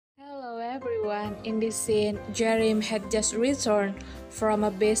everyone, in this scene, Jaerim had just returned from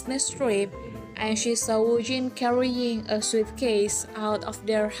a business trip and she saw Woojin carrying a suitcase out of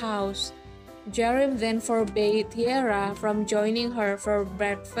their house. Jaerim then forbade Hyera from joining her for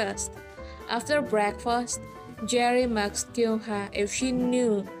breakfast. After breakfast, Jaerim asked Kyung-ha if she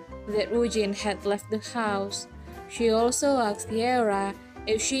knew that Woojin had left the house. She also asked Hyera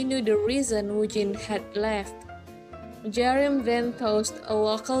if she knew the reason Woojin had left. Jaerim then tossed a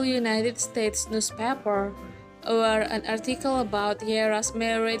local United States newspaper where an article about Hyera's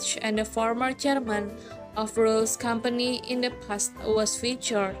marriage and the former chairman of Rule's company in the past was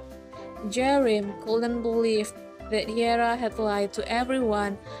featured. Jaerim couldn't believe that Hyera had lied to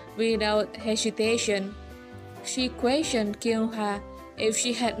everyone without hesitation. She questioned Kyung-ha if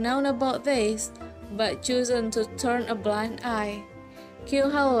she had known about this, but chosen to turn a blind eye.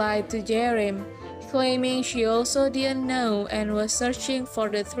 Kyung-ha lied to Jaerim, claiming she also didn't know and was searching for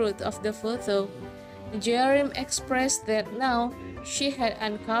the truth of the photo. Jaerim expressed that now she had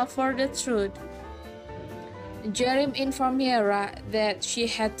uncovered the truth. Jaerim informed Hyera that she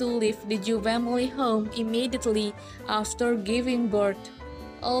had to leave the Ju family home immediately after giving birth.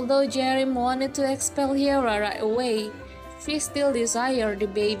 Although Jaerim wanted to expel Hyera right away, she still desired the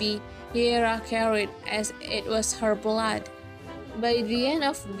baby Hyera carried as it was her blood. By the end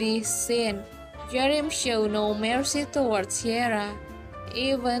of this scene, Jaerim showed no mercy towards Hyera,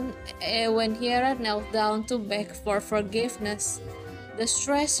 even when Hyera knelt down to beg for forgiveness. The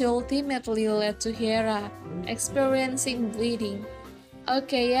stress ultimately led to Hyera experiencing bleeding.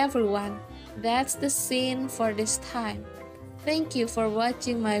 Okay everyone, that's the scene for this time. Thank you for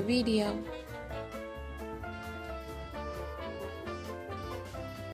watching my video.